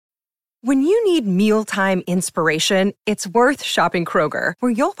When you need mealtime inspiration, it's worth shopping Kroger,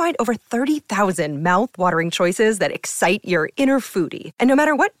 where you'll find over 30,000 mouth-watering choices that excite your inner foodie. And no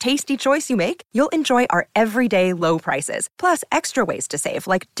matter what tasty choice you make, you'll enjoy our everyday low prices, plus extra ways to save,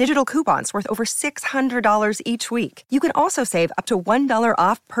 like digital coupons worth over $600 each week. You can also save up to $1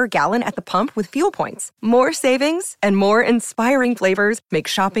 off per gallon at the pump with fuel points. More savings and more inspiring flavors make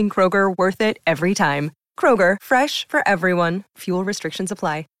shopping Kroger worth it every time. Kroger, fresh for everyone. Fuel restrictions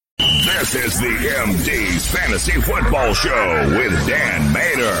apply. This is the MD's Fantasy Football Show with Dan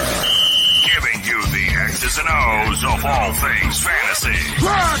Mader, giving you the X's and O's of all things fantasy.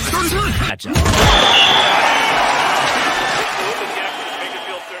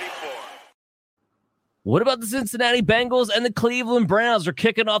 What about the Cincinnati Bengals and the Cleveland Browns? Are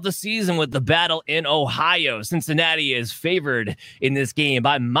kicking off the season with the battle in Ohio. Cincinnati is favored in this game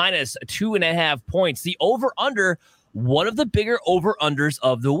by minus 2.5 points. The over-under, one of the bigger over-unders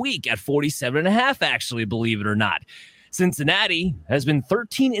of the week at 47.5, actually, believe it or not. Cincinnati has been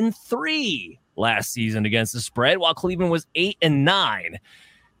 13-3 last season against the spread, while Cleveland was 8-9.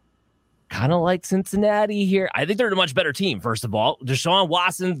 Kind of like Cincinnati here. I think they're a much better team, first of all. Deshaun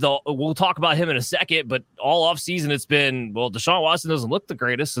Watson, we'll talk about him in a second, but all offseason it's been, well, Deshaun Watson doesn't look the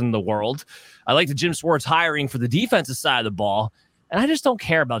greatest in the world. I like the Jim Schwartz hiring for the defensive side of the ball. And I just don't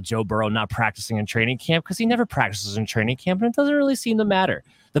care about Joe Burrow not practicing in training camp because he never practices in training camp, and it doesn't really seem to matter.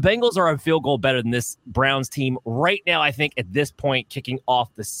 The Bengals are a field goal better than this Browns team right now, I think, at this point, kicking off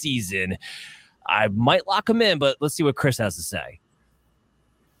the season. I might lock them in, but let's see what Chris has to say.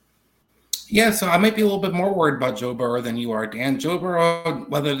 Yeah, so I might be a little bit more worried about Joe Burrow than you are, Dan. Joe Burrow,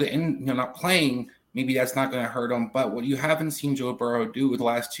 whether they're not playing, maybe that's not going to hurt him. But what you haven't seen Joe Burrow do with the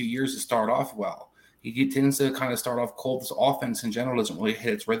last 2 years is start off well. He tends to kind of start off cold. This offense in general doesn't really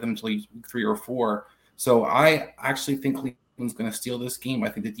hit its rhythm until week 3 or 4. So I actually think Cleveland's going to steal this game. I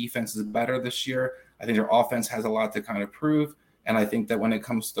think the defense is better this year. I think their offense has a lot to kind of prove. And I think that when it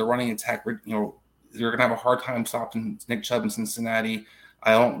comes to the running attack, they're going to have a hard time stopping Nick Chubb in Cincinnati.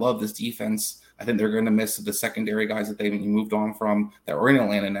 I don't love this defense. I think they're going to miss the secondary guys that they've moved on from that were in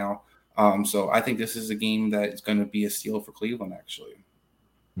Atlanta now. So I think this is a game that is going to be a steal for Cleveland, actually.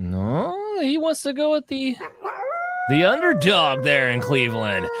 No, he wants to go with the underdog there in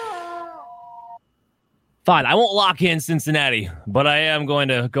Cleveland. Fine, I won't lock in Cincinnati, but I am going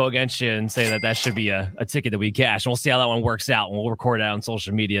to go against you and say that should be a ticket that we cash. And we'll see how that one works out, and we'll record it on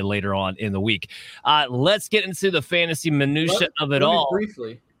social media later on in the week. Let's get into the fantasy minutia of it all.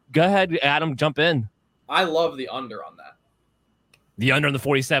 Briefly. Go ahead, Adam, jump in. I love the under on that. The under on the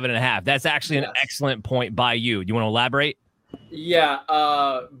 47.5. That's actually an excellent point by you. Do you want to elaborate? Yeah,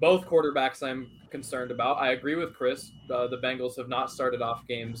 both quarterbacks I'm concerned about. I agree with Chris. The Bengals have not started off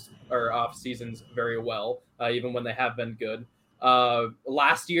seasons very well, even when they have been good.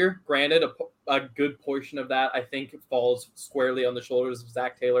 Last year, granted, a good portion of that I think falls squarely on the shoulders of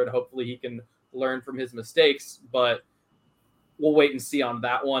Zach Taylor, and hopefully he can learn from his mistakes. But we'll wait and see on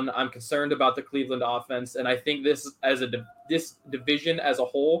that one. I'm concerned about the Cleveland offense, and I think this division as a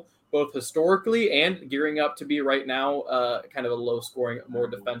whole, both historically and gearing up to be right now, kind of a low-scoring, more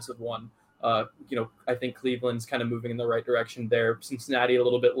defensive one. I think Cleveland's kind of moving in the right direction there. Cincinnati a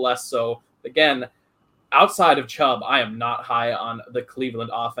little bit less so. Again, outside of Chubb, I am not high on the Cleveland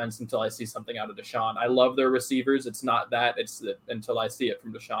offense until I see something out of Deshaun. I love their receivers. It's not that. It's that until I see it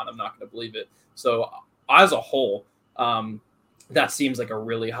from Deshaun, I'm not going to believe it. So as a whole, that seems like a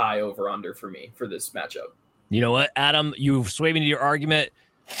really high over-under for me for this matchup. You know what, Adam? You've swayed me to your argument.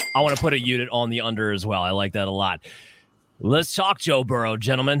 I want to put a unit on the under as well. I like that a lot. Let's talk Joe Burrow,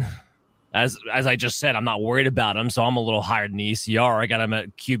 gentlemen. As I just said, I'm not worried about him, so I'm a little higher than the ECR. I got him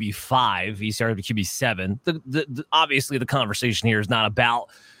at QB5. He started at QB7. Obviously, the conversation here is not about,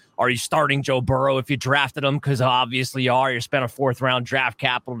 are you starting Joe Burrow if you drafted him? Because obviously you are. You spent a 4th-round draft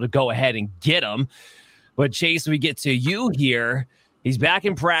capital to go ahead and get him. But, Chase, we get to you here. He's back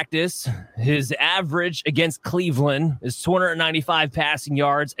in practice. His average against Cleveland is 295 passing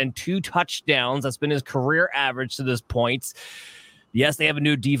yards and 2 touchdowns. That's been his career average to this point. Yes, they have a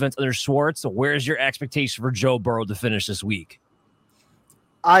new defense under Schwartz. So where's your expectation for Joe Burrow to finish this week?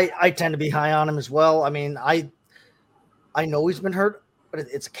 I tend to be high on him as well. I mean, I know he's been hurt, but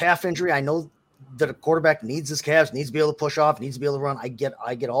it's a calf injury. I know that a quarterback needs his calves, needs to be able to push off, needs to be able to run. I get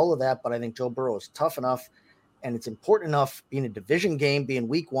all of that, but I think Joe Burrow is tough enough, and it's important enough, being a division game, being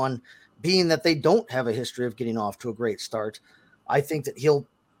week 1, being that they don't have a history of getting off to a great start. I think he'll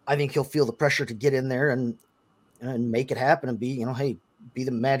feel the pressure to get in there and make it happen and be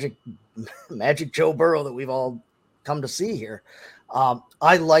the magic Joe Burrow that we've all come to see here.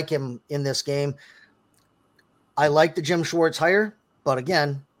 I like him in this game. I like the Jim Schwartz hire, but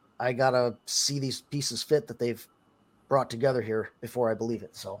again, I gotta see these pieces fit that they've brought together here before I believe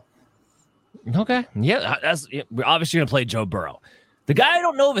it. So, okay, yeah, we're obviously gonna play Joe Burrow. The guy I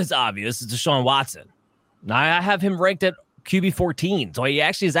don't know if it's obvious is Deshaun Watson. Now I have him ranked at QB 14, so he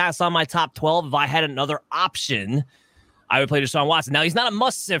actually is asked on my top 12. If I had another option, I would play Deshaun Watson. Now, he's not a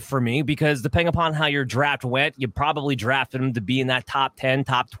must-sift for me because depending upon how your draft went, you probably drafted him to be in that top 10,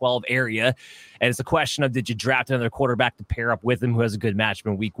 top 12 area. And it's a question of, did you draft another quarterback to pair up with him who has a good matchup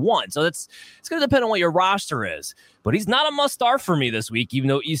in week 1? So it's going to depend on what your roster is. But he's not a must-start for me this week, even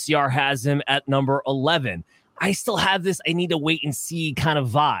though ECR has him at number 11. I still have this I need to wait and see kind of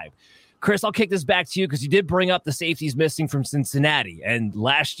vibe. Chris, I'll kick this back to you because you did bring up the safeties missing from Cincinnati. And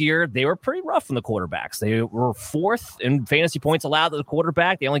last year, they were pretty rough on the quarterbacks. They were 4th in fantasy points allowed to the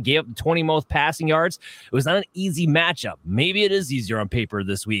quarterback. They only gave up the 20 most passing yards. It was not an easy matchup. Maybe it is easier on paper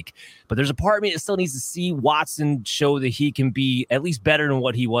this week. But there's a part of me that still needs to see Watson show that he can be at least better than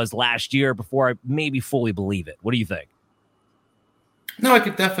what he was last year before I maybe fully believe it. What do you think? No, I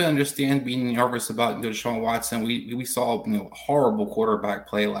could definitely understand being nervous about Deshaun Watson. We saw horrible quarterback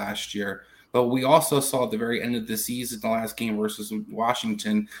play last year, but we also saw at the very end of the season, the last game versus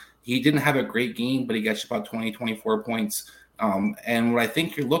Washington, he didn't have a great game, but he got you about 20, 24 points. And what I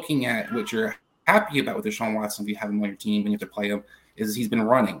think you're looking at, what you're happy about with Deshaun Watson, if you have him on your team and you have to play him, is he's been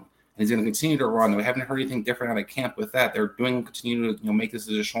running. And he's going to continue to run. We haven't heard anything different out of camp with that. They're continue to make this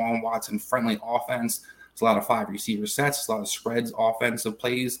a Deshaun Watson friendly offense. It's a lot of 5 receiver sets, it's a lot of spreads, offensive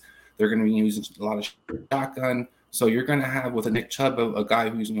plays. They're going to be using a lot of shotgun. So you're going to have with a Nick Chubb, a guy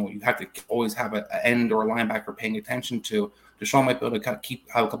who's, you have to always have an end or a linebacker paying attention to. Deshaun might be able to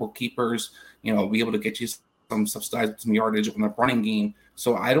have a couple of keepers, be able to get you some yardage on the running game.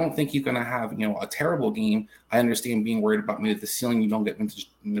 So I don't think you're going to have, a terrible game. I understand being worried about maybe the ceiling. You don't get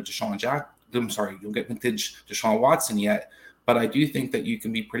vintage you'll get vintage Deshaun Watson yet. But I do think that you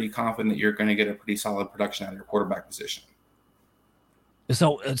can be pretty confident that you're going to get a pretty solid production out of your quarterback position.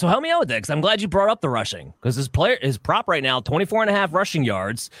 So help me out with that, because I'm glad you brought up the rushing, because his prop right now, 24.5 rushing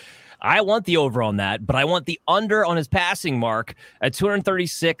yards. I want the over on that, but I want the under on his passing mark at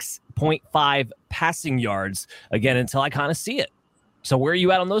 236.5 passing yards, again, until I kind of see it. So where are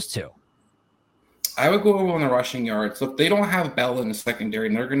you at on those two? I would go over on the rushing yards. Look, they don't have Bell in the secondary,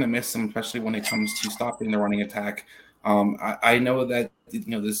 and they're going to miss them, especially when it comes to stopping the running attack. I know that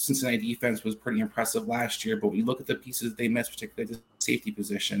the Cincinnati defense was pretty impressive last year, but when you look at the pieces they missed, particularly the safety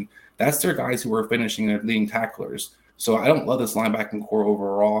position, that's their guys who were finishing their leading tacklers. So I don't love this linebacking core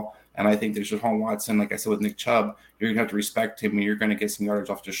overall, and I think there's Deshaun Watson, like I said with Nick Chubb, you're going to have to respect him, and you're going to get some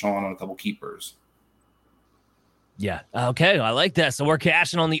yardage off Deshaun on a couple keepers. Yeah. Okay. I like that. So we're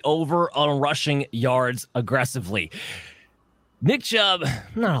cashing on the over on rushing yards aggressively. Nick Chubb,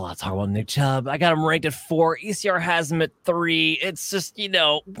 not a lot to talk about Nick Chubb. I got him ranked at 4. ECR has him at 3. It's just,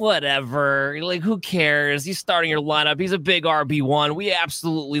 whatever. Like, who cares? He's starting your lineup. He's a big RB1. We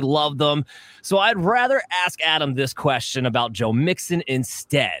absolutely love them. So I'd rather ask Adam this question about Joe Mixon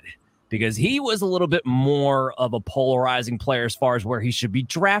instead, because he was a little bit more of a polarizing player as far as where he should be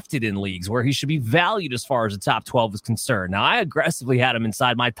drafted in leagues, where he should be valued as far as the top 12 is concerned. Now, I aggressively had him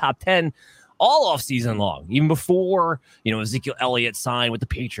inside my top 10 all off season long, even before, Ezekiel Elliott signed with the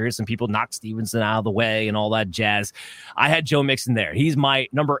Patriots and people knocked Stevenson out of the way and all that jazz. I had Joe Mixon there. He's my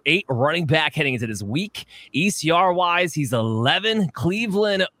number 8 running back heading into this week. ECR wise, he's 11.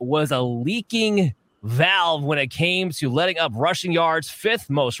 Cleveland was a leaking valve when it came to letting up rushing yards,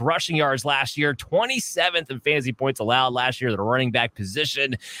 5th most rushing yards last year, 27th in fantasy points allowed last year at the running back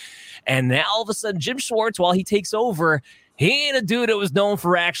position. And now all of a sudden, Jim Schwartz, while he takes over, he ain't a dude that was known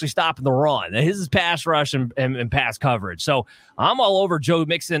for actually stopping the run. His is pass rush and pass coverage. So I'm all over Joe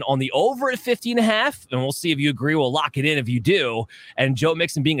Mixon on the over at 50.5, and we'll see if you agree. We'll lock it in if you do. And Joe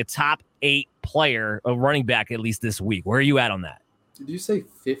Mixon being a top 8 player, a running back at least this week. Where are you at on that? Did you say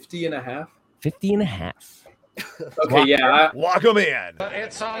 50.5? 50.5. Okay, yeah. Lock him in.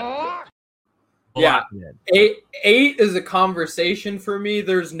 It's a lock. Yeah, 8 is a conversation for me.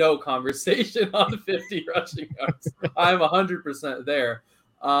 There's no conversation on 50 rushing yards. I'm 100% there.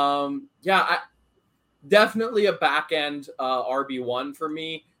 Definitely a back end RB1 for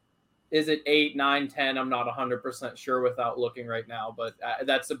me. Is it 8, 9, 10? I'm not 100% sure without looking right now, but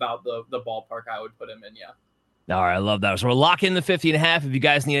that's about the ballpark I would put him in. Yeah. All right, I love that. So we're locking in the 50.5. If you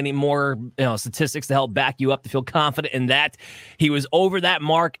guys need any more statistics to help back you up to feel confident in that, he was over that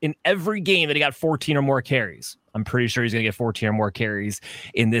mark in every game that he got 14 or more carries. I'm pretty sure he's going to get 14 or more carries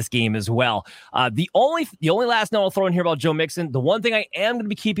in this game as well. The only last note I'll throw in here about Joe Mixon, the one thing I am going to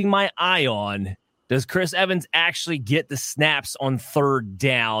be keeping my eye on, Does Chris Evans actually get the snaps on third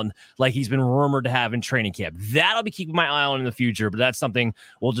down like he's been rumored to have in training camp? That'll be keeping my eye on in the future, but that's something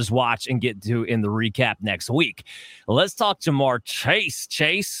we'll just watch and get to in the recap next week. Let's talk Jamar Chase.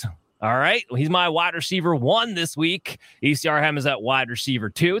 Chase, all right, he's my wide receiver 1 this week. ECR Ham is at wide receiver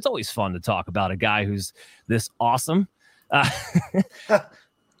 2. It's always fun to talk about a guy who's this awesome. Go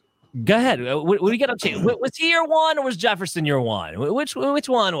ahead. What do you get on Chase? Was he your 1 or was Jefferson your 1? Which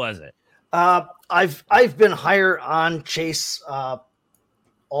one was it? I've been higher on Chase all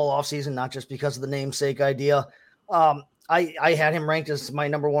offseason, not just because of the namesake idea. I had him ranked as my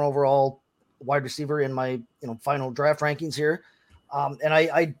number 1 overall wide receiver in my final draft rankings here. And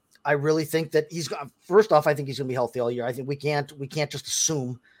I really think that first off, I think he's gonna be healthy all year. I think we can't just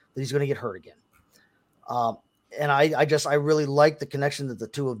assume that he's gonna get hurt again. And I really like the connection that the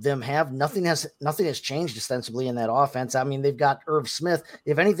two of them have. Nothing has changed ostensibly in that offense. I mean, they've got Irv Smith.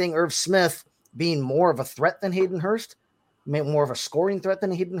 If anything, Irv Smith being more of a threat than Hayden Hurst, more of a scoring threat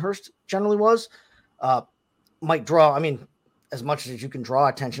than Hayden Hurst generally was, might draw. I mean, as much as you can draw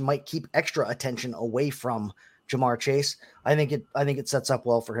attention, might keep extra attention away from Jamar Chase. I think it sets up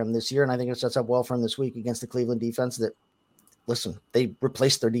well for him this year, and I think it sets up well for him this week against the Cleveland defense. That, listen, they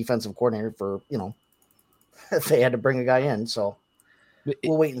replaced their defensive coordinator for they had to bring a guy in, so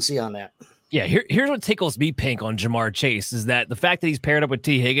we'll wait and see on that. Yeah, here's what tickles me pink on Jamar Chase is that the fact that he's paired up with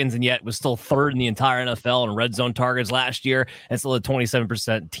T. Higgins and yet was still 3rd in the entire NFL in red zone targets last year and still a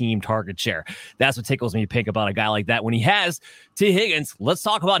 27% team target share. That's what tickles me pink about a guy like that. When he has T. Higgins, let's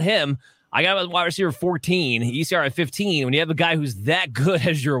talk about him. I got him at wide receiver 14, ECR at 15. When you have a guy who's that good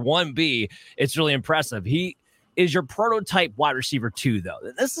as your 1B, it's really impressive. He is your prototype wide receiver 2, though.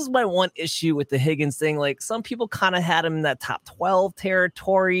 This is my one issue with the Higgins thing. Like, some people kind of had him in that top 12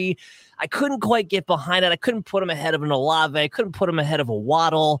 territory. I couldn't quite get behind it. I couldn't put him ahead of an Olave. I couldn't put him ahead of a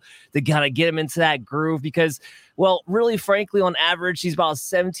Waddle to kind of get him into that groove because, well, really, frankly, on average, he's about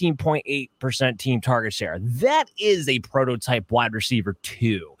 17.8% team target share. That is a prototype wide receiver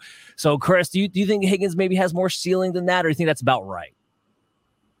 2. So, Chris, do you think Higgins maybe has more ceiling than that, or do you think that's about right?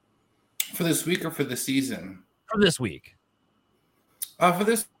 For this week or for the season? For this week. For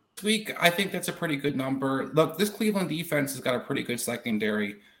this week, I think that's a pretty good number. Look, this Cleveland defense has got a pretty good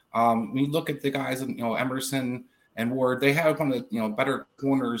secondary. When you look at the guys, Emerson and Ward, they have one of the better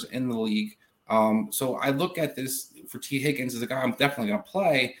corners in the league. So I look at this for T. Higgins as a guy I'm definitely going to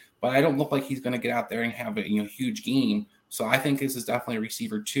play, but I don't look like he's going to get out there and have a huge game. So I think this is definitely a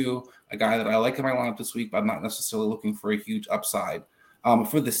receiver 2, a guy that I like in my lineup this week, but I'm not necessarily looking for a huge upside.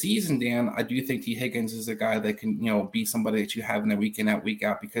 For the season, Dan, I do think T. Higgins is a guy that can, be somebody that you have in the week in out, week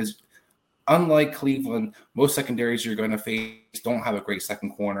out, because unlike Cleveland, most secondaries you're going to face don't have a great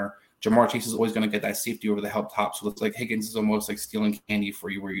second corner. Jamar Chase is always going to get that safety over the help top. So it's like Higgins is almost like stealing candy for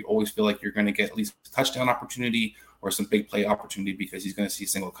you, where you always feel like you're going to get at least a touchdown opportunity or some big play opportunity because he's going to see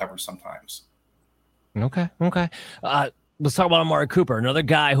single coverage sometimes. Okay. Let's talk about Amari Cooper, another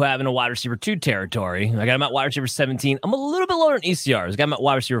guy who I have in a wide receiver 2 territory. I got him at wide receiver 17. I'm a little bit lower in ECRs. I got him at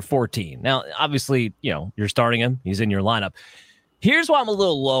wide receiver 14. Now, obviously, you're starting him. He's in your lineup. Here's why I'm a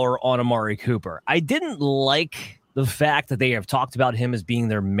little lower on Amari Cooper. I didn't like the fact that they have talked about him as being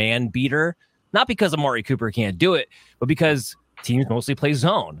their man beater, not because Amari Cooper can't do it, but because teams mostly play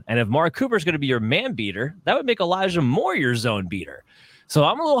zone. And if Amari Cooper is going to be your man beater, that would make Elijah Moore your zone beater. So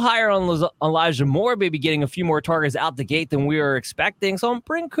I'm a little higher on Elijah Moore, maybe getting a few more targets out the gate than we were expecting. So I'm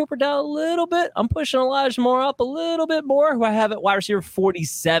bringing Cooper down a little bit. I'm pushing Elijah Moore up a little bit more, who I have at wide receiver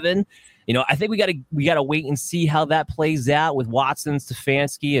 47. I think we gotta wait and see how that plays out with Watson,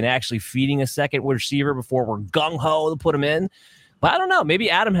 Stefanski, and actually feeding a second receiver before we're gung-ho to put him in. But I don't know. Maybe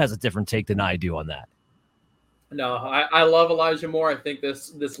Adam has a different take than I do on that. No, I love Elijah Moore. I think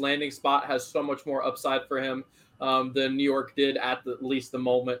this landing spot has so much more upside for him than New York did at least the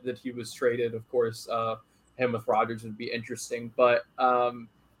moment that he was traded. Of course, him with Rodgers would be interesting. But,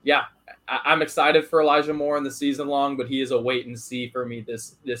 I'm excited for Elijah Moore in the season long, but he is a wait and see for me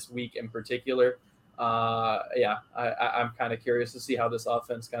this week in particular. I'm kind of curious to see how this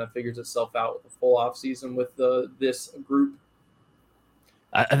offense kind of figures itself out with the full offseason with this group.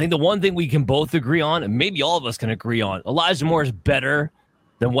 I think the one thing we can both agree on, and maybe all of us can agree on, Elijah Moore is better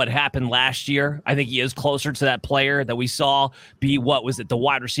than what happened last year. I think he is closer to that player that we saw be, the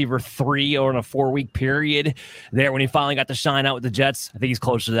wide receiver 3 over in a 4-week period there when he finally got to shine out with the Jets. I think he's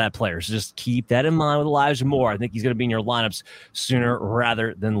closer to that player. So just keep that in mind with Elijah Moore. I think he's going to be in your lineups sooner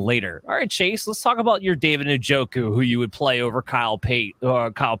rather than later. All right, Chase, let's talk about your David Njoku, who you would play over Kyle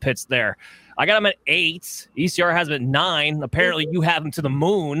Pitts there. I got him at 8. ECR has him at 9. Apparently, you have him to the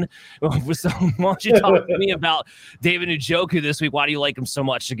moon. So why don't you talk to me about David Njoku this week? Why do you like him so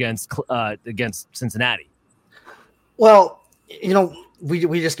much against Cincinnati? Well,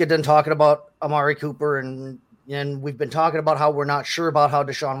 we just get done talking about Amari Cooper, and we've been talking about how we're not sure about how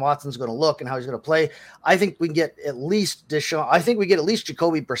Deshaun Watson's going to look and how he's going to play. I think we get at least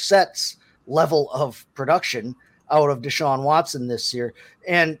Jacoby Brissett's level of production out of Deshaun Watson this year.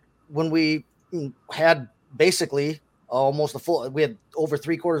 And when we had basically we had over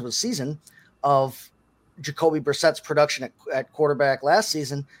 3/4 of a season of Jacoby Brissett's production at quarterback last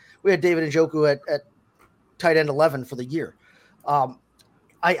season, we had David Njoku at tight end 11 for the year.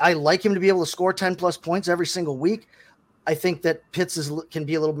 I like him to be able to score 10 plus points every single week. I think that Pitts can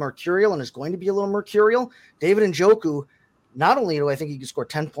be a little mercurial and is going to be a little mercurial. David Njoku, not only do I think he can score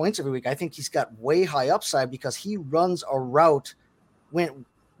 10 points every week, I think he's got way high upside because he runs a route.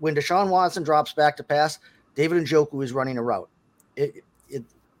 When Deshaun Watson drops back to pass, David Njoku is running a route.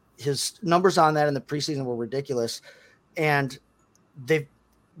 His numbers on that in the preseason were ridiculous, and they're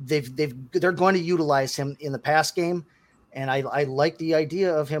going to utilize him in the pass game. And I like the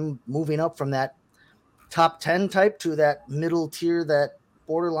idea of him moving up from that top 10 type to that middle tier, that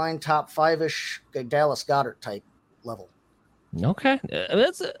borderline top 5-ish Dallas Goedert type level. Okay.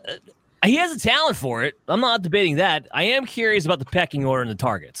 He has a talent for it. I'm not debating that. I am curious about the pecking order and the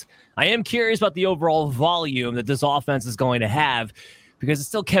targets. I am curious about the overall volume that this offense is going to have, because it's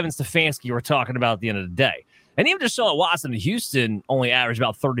still Kevin Stefanski we're talking about at the end of the day. And even Deshaun Watson in Houston only averaged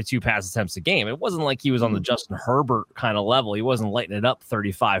about 32 pass attempts a game. It wasn't like he was on the Justin Herbert kind of level. He wasn't lighting it up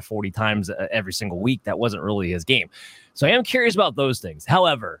 35, 40 times every single week. That wasn't really his game. So I am curious about those things.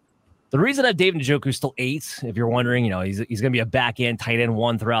 However, the reason I have David Njoku still 8, if you're wondering, he's going to be a back end tight end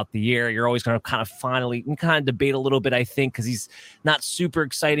 1 throughout the year. You're always going to kind of debate a little bit, I think, because he's not super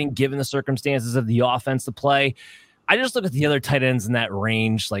exciting given the circumstances of the offense to play. I just look at the other tight ends in that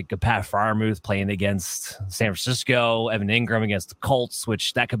range, like Pat Freiermuth playing against San Francisco, Evan Ingram against the Colts,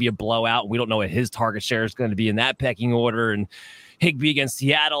 which that could be a blowout. We don't know what his target share is going to be in that pecking order. And Higbee against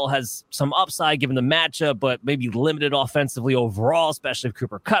Seattle has some upside given the matchup, but maybe limited offensively overall, especially if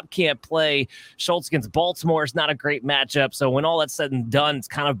Cooper Kupp can't play. Schultz against Baltimore is not a great matchup. So when all that's said and done, it's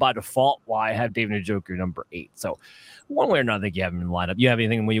kind of by default why I have David Njoku number 8. So one way or another, I think you have him in the lineup. You have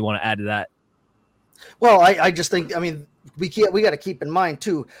anything you want to add to that? Well, I just think, we got to keep in mind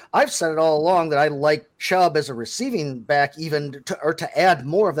too. I've said it all along that I like Chubb as a receiving back, even to add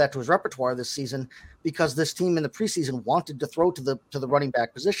more of that to his repertoire this season, because this team in the preseason wanted to throw to the running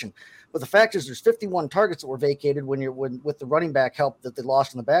back position. But the fact is, there's 51 targets that were vacated with the running back help that they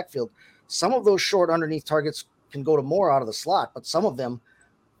lost in the backfield. Some of those short underneath targets can go to more out of the slot, but some of them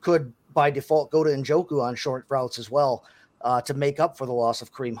could by default go to Njoku on short routes as well. To make up for the loss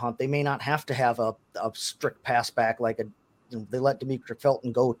of Kareem Hunt. They may not have to have a strict pass back like they let Demetric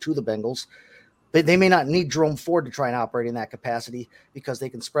Felton go to the Bengals. They may not need Jerome Ford to try and operate in that capacity, because they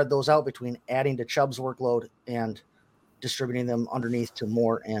can spread those out between adding to Chubb's workload and distributing them underneath to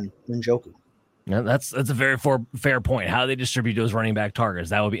Moore and Njoku. Yeah, that's a very fair point. How they distribute those running back targets,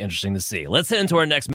 that would be interesting to see. Let's head into our next